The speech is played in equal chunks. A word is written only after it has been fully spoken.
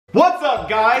What's up,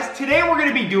 guys? Today we're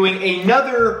gonna be doing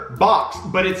another box,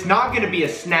 but it's not gonna be a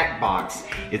snack box.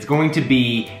 It's going to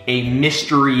be a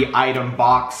mystery item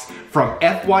box from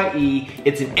FYE.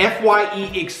 It's an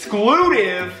FYE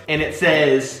exclusive, and it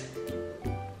says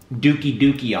Dookie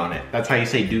Dookie on it. That's how you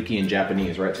say Dookie in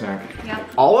Japanese, right, Snack? Yeah.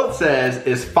 All it says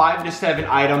is 5 to 7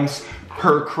 items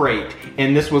per crate,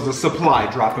 and this was a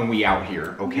supply dropping we out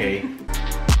here, okay?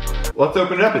 Let's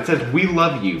open it up. It says, we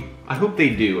love you. I hope they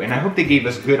do, and I hope they gave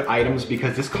us good items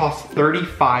because this costs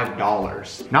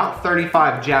 $35. Not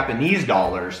 35 Japanese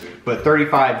dollars, but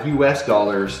 35 US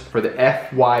dollars for the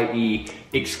FYE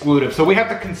exclusive. So we have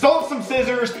to consult some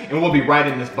scissors, and we'll be right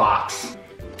in this box.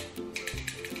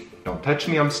 Don't touch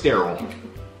me, I'm sterile.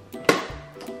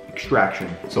 Extraction.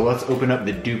 So let's open up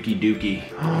the Dookie Dookie.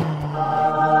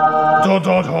 Dun,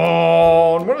 dun,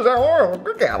 dun. What is that?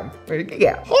 Look at him.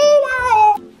 Yeah.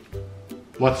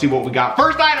 Let's see what we got.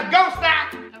 First item, go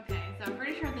Snack! Okay, so I'm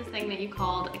pretty sure this thing that you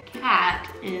called a cat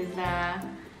is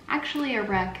actually a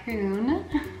raccoon.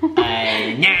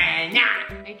 AKA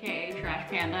Trash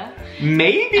Panda.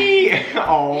 Maybe.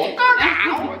 Oh,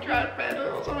 Trash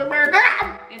Panda.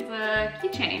 It's a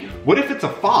keychain. What if it's a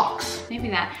fox? Maybe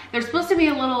that. There's supposed to be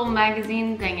a little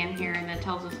magazine thing in here that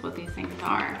tells us what these things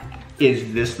are.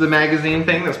 Is this the magazine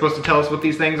thing that's supposed to tell us what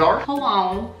these things are? Hold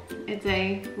on. It's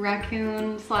a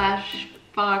raccoon slash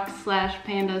fox slash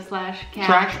panda slash cat.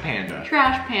 Trash Panda.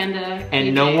 Trash Panda. And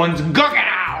keychain. no one's gugging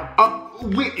out.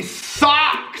 Wait,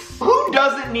 socks. Who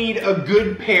doesn't need a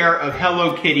good pair of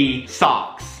Hello Kitty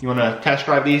socks? You wanna test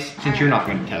drive these? Since you're not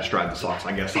gonna test drive the socks,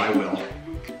 I guess I will.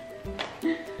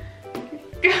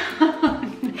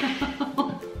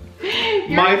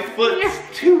 My foot's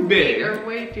too big. You're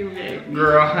way too big.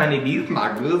 Girl, honey, these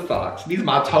my good socks. These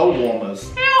my toe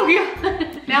warmers. Oh,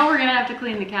 God. Now we're gonna have to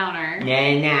clean the counter.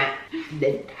 Nah,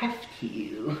 they have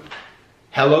to.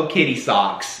 Hello Kitty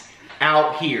socks.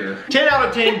 Out here. 10 out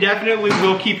of 10 definitely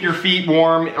will keep your feet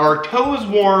warm or toes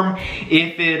warm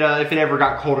if it ever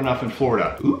got cold enough in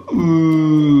Florida.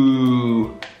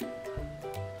 Ooh.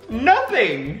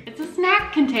 Nothing. It's a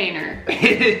snack container.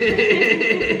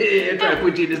 I'm trying to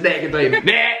put you in a snack container.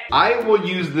 I will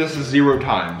use this 0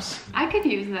 times. I could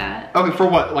use that. Okay, for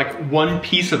what? Like 1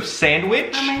 piece of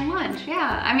sandwich? On my lunch,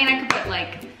 yeah. I mean, I could put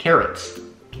like Carrots.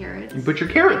 carrots. You put your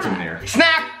carrots in there.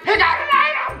 Snack! Pick out an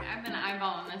item! I've been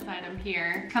eyeballing this item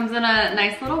here. Comes in a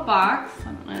nice little box.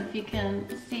 I don't know if you can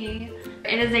see.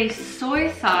 It is a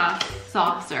soy sauce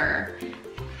saucer.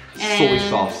 Soy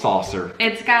sauce saucer.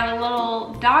 It's got a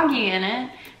little doggy in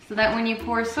it so that when you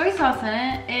pour soy sauce in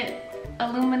it, it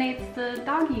illuminates the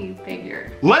doggy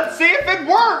figure. Let's see if it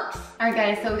works! All right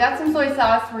guys, so we got some soy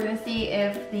sauce. We're gonna see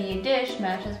if the dish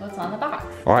matches what's on the box.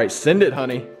 All right, send it,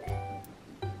 honey.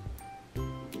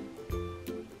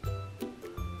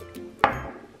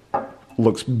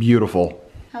 Looks beautiful.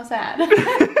 How's that?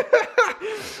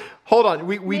 Hold on,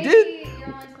 we did.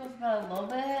 You're only supposed to put a little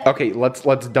bit. Okay, let's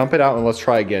dump it out and let's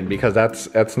try again because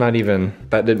that's not even,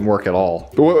 that didn't work at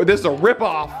all. This is a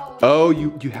ripoff. Oh,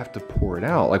 you have to pour it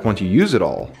out like once you use it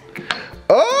all.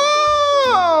 Oh!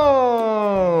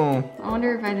 I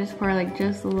wonder if I just pour like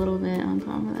just a little bit on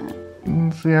top of that.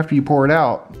 Let's see after you pour it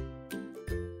out.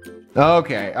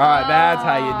 Okay, all right, that's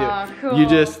how you do it. Cool. You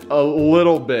just a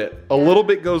little bit. A little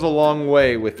bit goes a long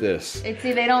way with this.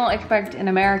 See, they don't expect an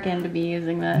American to be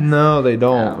using this. No, they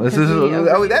don't. No, This is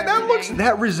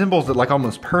that resembles it like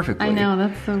almost perfectly. I know,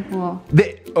 that's so cool.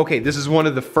 Okay, this is one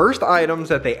of the first items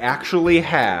that they actually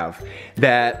have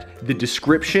that the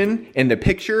description and the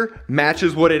picture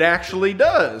matches what it actually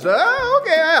does.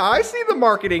 Okay, I see the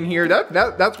marketing here.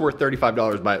 That's worth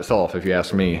 $35 by itself, if you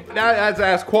ask me.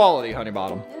 That's quality, honey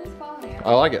bottom.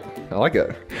 I like it. I like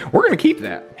it. We're gonna keep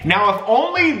that. Now, if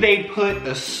only they put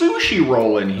a sushi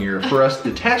roll in here for us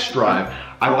to test drive,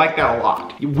 I like that a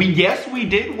lot. Yes, we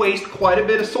did waste quite a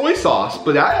bit of soy sauce,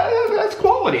 but that's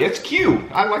quality. It's cute.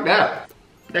 I like that.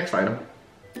 Next item.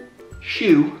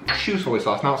 Shoe soy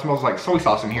sauce. Now it smells like soy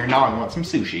sauce in here. Now I want some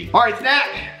sushi. All right, Snack.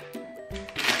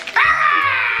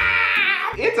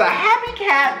 Ah! It's a Happy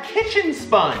Cat kitchen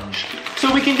sponge,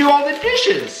 so we can do all the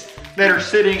dishes that are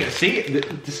sitting. See,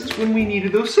 this is when we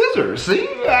needed those scissors. See?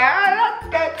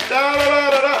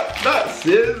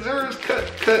 Scissors, cut,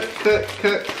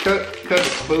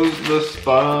 expose the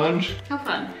sponge. How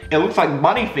fun. It looks like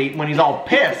Bunny Feet when he's all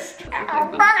pissed. It's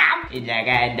like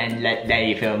I done let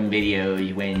they film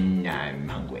videos when I'm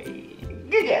hungry.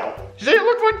 See, it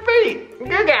looks like feet.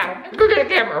 Go get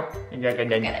the camera. It's like I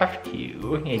done puffed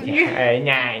you.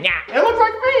 It looks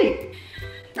like feet.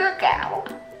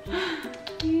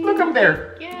 Look up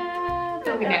there. Yeah,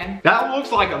 okay. That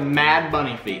looks like a mad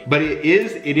bunny feet, but it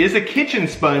is a kitchen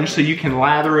sponge, so you can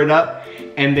lather it up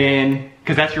and then,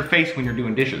 because that's your face when you're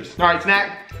doing dishes. All right,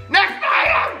 snack. Next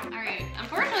item! All right,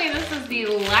 unfortunately this is the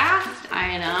last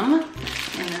item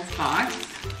in this box.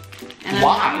 And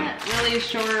I'm not really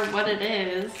sure what it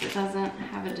is. It doesn't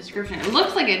have a description. It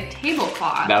looks like a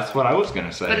tablecloth. That's what I was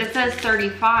gonna say. But it says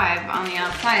 35 on the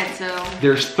outside, so.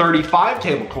 There's 35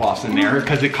 tablecloths in there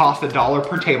because it costs $1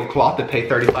 per tablecloth to pay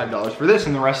 $35 for this,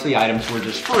 and the rest of the items were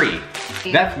just free.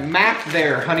 That's math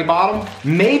there, honey bottom.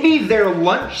 Maybe they're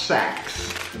lunch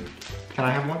sacks. Can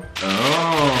I have one?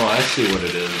 Oh, I see what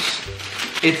it is.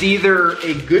 It's either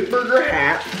a Good Burger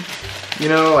hat, you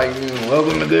know, like,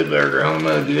 welcome to Good Burger, I'm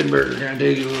a Good Burger, can I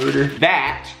take your order?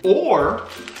 That, or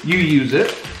you use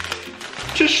it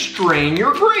to strain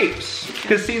your grapes.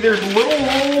 Because see, there's little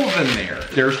holes in there.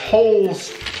 There's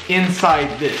holes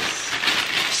inside this.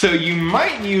 So you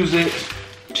might use it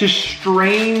to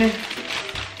strain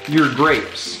your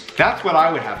grapes. That's what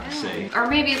I would have to say. Or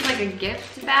maybe it's like a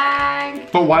gift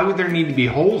bag. But why would there need to be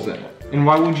holes in it? And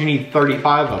why would you need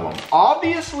 35 of them?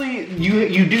 Obviously,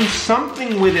 you do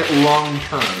something with it long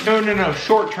term. No,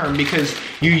 short term, because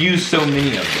you use so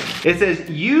many of them. It says,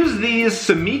 use these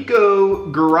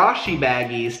Sumiko Garashi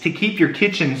baggies to keep your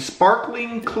kitchen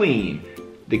sparkling clean.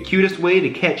 The cutest way to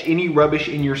catch any rubbish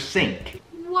in your sink.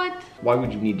 What? Why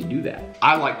would you need to do that?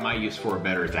 I like my use for it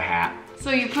better as a hat.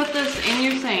 So you put this in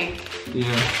your sink.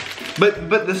 Yeah.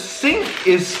 But the sink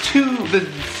is too, the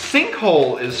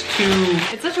sinkhole is too...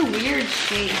 It's such a weird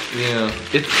shape. Yeah,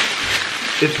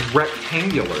 it's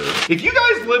rectangular. If you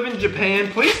guys live in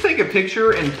Japan, please take a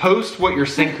picture and post what your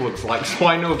sink looks like so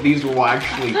I know if these will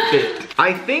actually fit.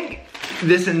 I think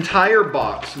this entire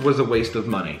box was a waste of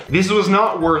money. This was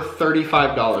not worth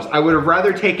 $35. I would have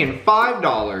rather taken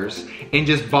 $5 and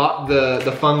just bought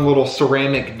the fun little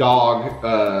ceramic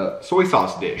dog soy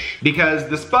sauce dish. Because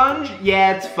the sponge,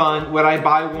 yeah, it's fun. Would I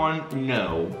buy one?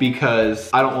 No, because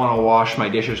I don't want to wash my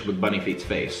dishes with Bunny Feet's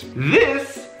face.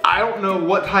 This, I don't know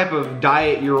what type of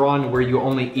diet you're on where you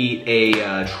only eat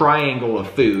a triangle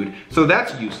of food, so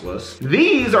that's useless.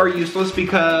 These are useless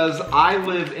because I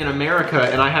live in America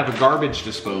and I have a garbage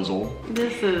disposal.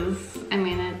 This is, I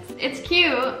mean, it's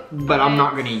cute. But I'm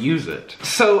not gonna use it.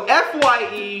 So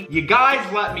FYE, you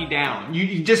guys let me down.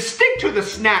 You just stick to the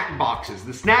snack boxes.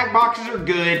 The snack boxes are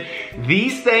good.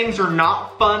 These things are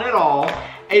not fun at all.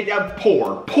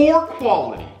 Poor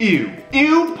quality.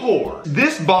 Ew, poor.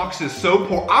 This box is so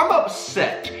poor. I'm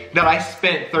upset that I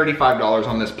spent $35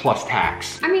 on this plus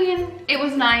tax. I mean, it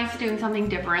was nice doing something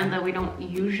different that we don't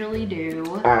usually do.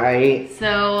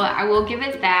 So I will give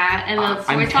it that. And the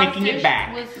soy sauce dish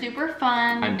was super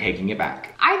fun. I'm taking it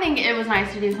back. I think it was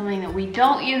nice to do something that we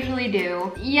don't usually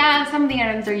do. Yeah, some of the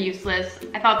items are useless.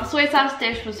 I thought the soy sauce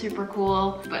dish was super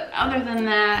cool, but other than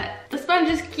that, the sponge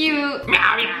is cute.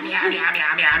 Meow, meow, meow, meow,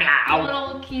 meow, meow, meow. The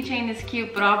little keychain is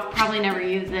cute, but I'll probably never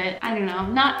use it. I don't know,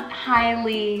 not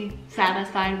highly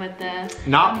satisfied with the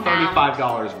Not amount.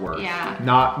 $35 worth.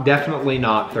 Yeah. Definitely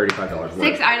not $35 worth.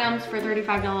 6 items for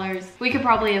 $35. We could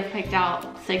probably have picked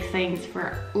out 6 things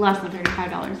for less than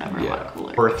 $35 that were a lot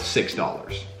cooler. Worth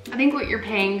 $6. I think what you're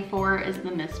paying for is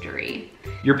the mystery.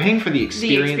 You're paying for the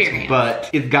experience, but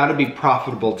it's gotta be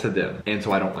profitable to them, and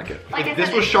so I don't like it. Like if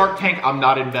this was Shark Tank, I'm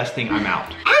not investing, I'm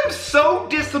out. I'm so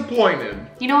disappointed.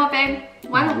 You know what, babe?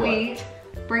 Why don't we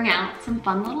bring out some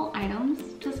fun little items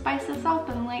to spice this up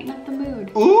and lighten up the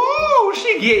mood? Ooh,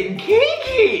 she getting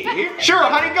kinky. Sure,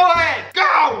 honey, go ahead,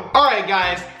 go. All right,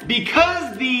 guys,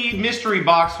 because the mystery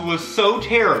box was so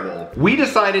terrible, we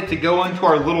decided to go into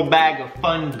our little bag of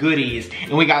fun goodies,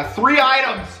 and we got 3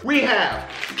 items. We have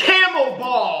Camel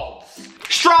Balls,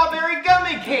 strawberry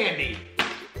gummy candy,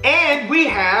 and we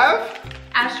have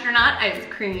astronaut ice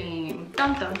cream.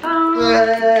 Dun dun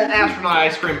dun. Astronaut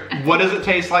ice cream. What does it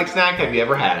taste like, Snack? Have you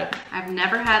ever had it? I've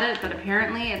never had it, but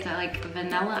apparently it's like a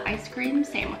vanilla ice cream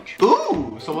sandwich.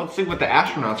 Ooh, so let's see what the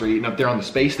astronauts are eating up there on the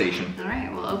space station. All right,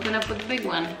 we'll open up with the big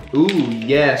one. Ooh,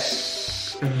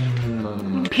 yes.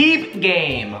 Peep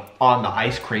game on the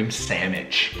ice cream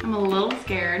sandwich. I'm a little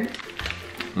scared.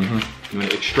 You want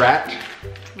to extract?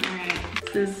 All right,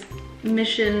 this is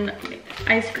Mission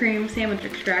ice cream sandwich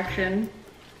extraction.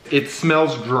 It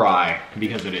smells dry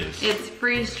because it is. It's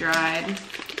freeze dried,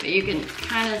 but you can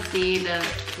kind of see the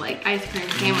like ice cream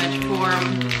sandwich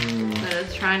form that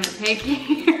it's trying to take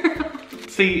here.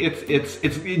 See, it's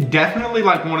definitely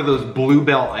like one of those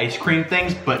Bluebell ice cream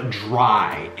things, but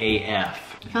dry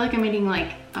AF. I feel like I'm eating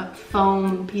like a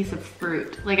foam piece of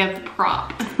fruit, like a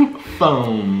prop.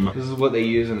 Foam. This is what they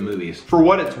use in the movies. For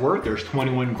what it's worth, there's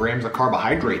 21 grams of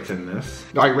carbohydrates in this.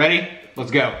 All right, ready?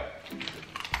 Let's go.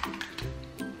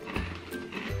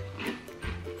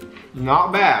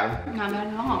 Not bad. Not bad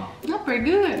at all. Not pretty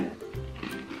good.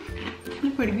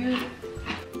 They're pretty good.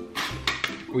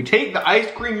 We take the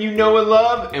ice cream you know and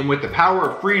love, and with the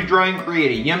power of freeze drying,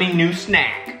 create a yummy new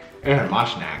snack. My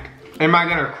snack. Am I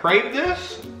gonna crave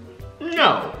this?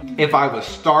 No. If I was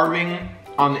starving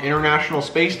on the International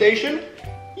Space Station,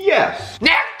 yes.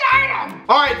 Next item!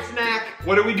 All right, snack,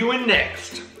 what are we doing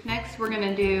next? Next, we're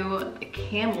gonna do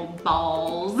camel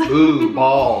balls. Ooh,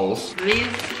 balls. These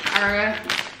are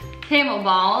camel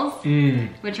balls,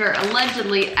 which are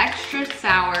allegedly extra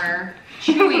sour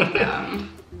chewing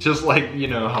gum. Just like, you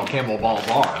know, how camel balls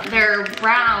are. They're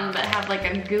brown but have like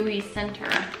a gooey center.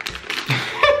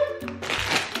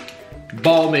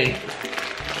 Ball me.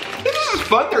 This is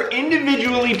fun. They're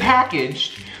individually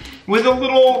packaged with a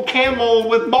little camel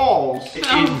with balls.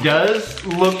 Oh. It does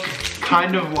look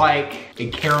kind of like a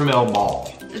caramel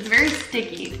ball. It's very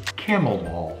sticky. Camel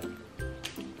ball.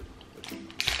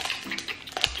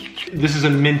 This is a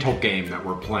mental game that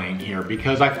we're playing here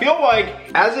because I feel like,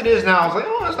 as it is now, I was like,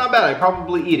 oh, that's not bad. I'd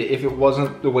probably eat it if it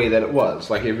wasn't the way that it was.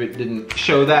 Like if it didn't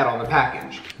show that on the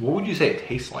package. What would you say it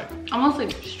tastes like? Almost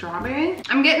like strawberry.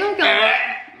 I'm getting like a...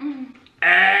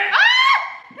 Ah!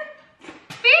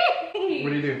 Steve!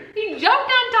 What do you do? He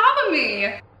jumped on top of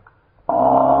me.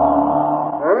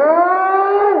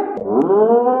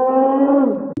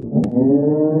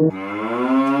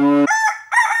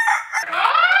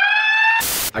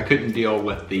 I couldn't deal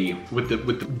with the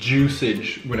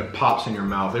juicage when it pops in your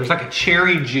mouth. There's like a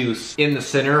cherry juice in the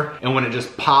center, and when it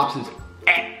just pops, it's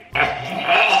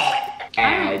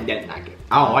I don't like it.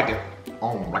 I don't like it. I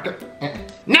don't like it.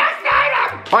 Next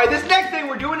item! All right, this next thing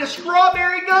we're doing is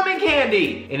strawberry gummy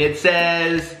candy. And it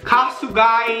says,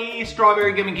 Kasugai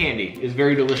strawberry gummy candy. It's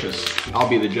very delicious. I'll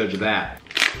be the judge of that.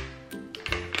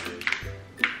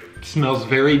 It smells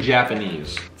very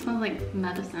Japanese. It smells like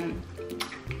medicine.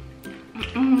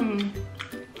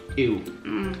 Ew,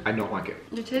 I don't like it.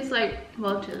 It tastes like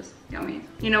Welch's gummies.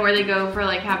 You know where they go for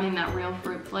like having that real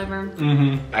fruit flavor?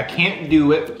 I can't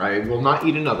do it. I will not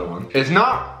eat another one. It's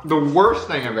not the worst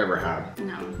thing I've ever had.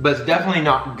 No. But it's definitely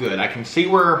not good. I can see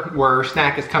where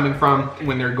snack is coming from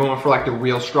when they're going for like the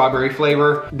real strawberry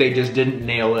flavor. They just didn't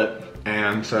nail it.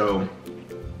 And so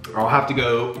I'll have to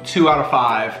go 2 out of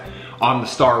 5 on the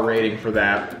star rating for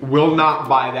that. Will not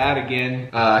buy that again.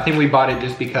 I think we bought it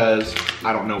just because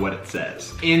I don't know what it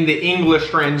says. In the English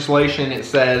translation, it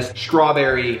says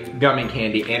strawberry gummy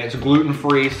candy, and it's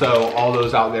gluten-free, so all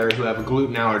those out there who have a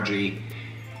gluten allergy,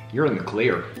 you're in the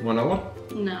clear. You want another one?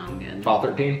 No, I'm good. File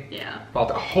 13? Yeah.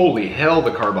 Holy hell,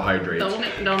 the carbohydrates.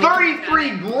 Don't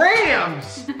 33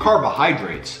 grams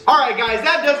carbohydrates. All right, guys,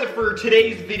 that does it for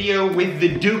today's video with the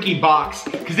Dookie box,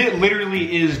 because it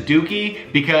literally is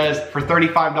Dookie, because for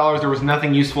 $35, there was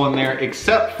nothing useful in there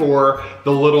except for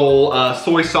the little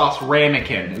soy sauce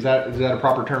ramekin. Is that a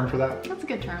proper term for that? That's a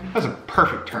good term. That's a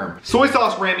perfect term. Soy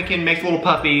sauce ramekin makes a little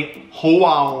puppy.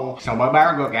 Wow. Somebody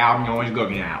better go out and always go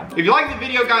now. If you liked the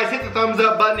video, guys, hit the thumbs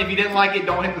up button. If you didn't like it,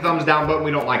 don't hit the thumbs down button.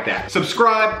 We don't like that.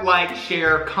 Subscribe, like,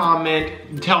 share,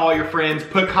 comment, tell all your friends,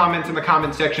 put comments in the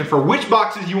comment section for which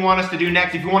boxes you want us to do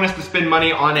next. If you want us to spend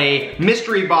money on a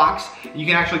mystery box, you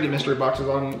can actually get mystery boxes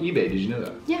on eBay. Did you know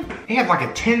that? Yeah. They have like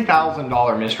a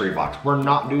 $10,000 mystery box. We're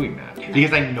not doing that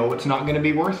because I know it's not gonna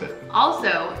be worth it.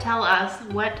 Also, tell us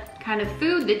what kind of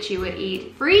food that you would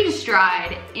eat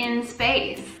freeze-dried in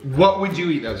space. What would you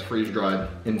eat that was freeze-dried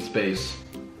in space?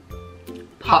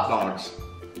 Hot dogs.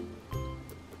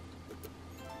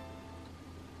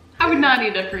 I would not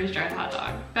eat a freeze-dried hot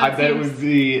dog. I bet it would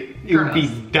be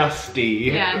dusty.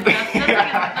 Yeah, that's like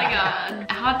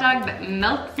a hot dog that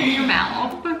melts in your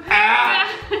mouth.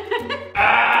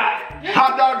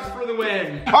 Hot dogs for the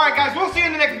win. All right, guys, we'll see you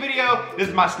in the next video. This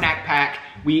is my snack pack.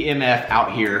 We MF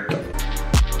out here.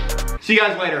 See you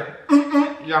guys later.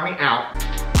 Yummy out.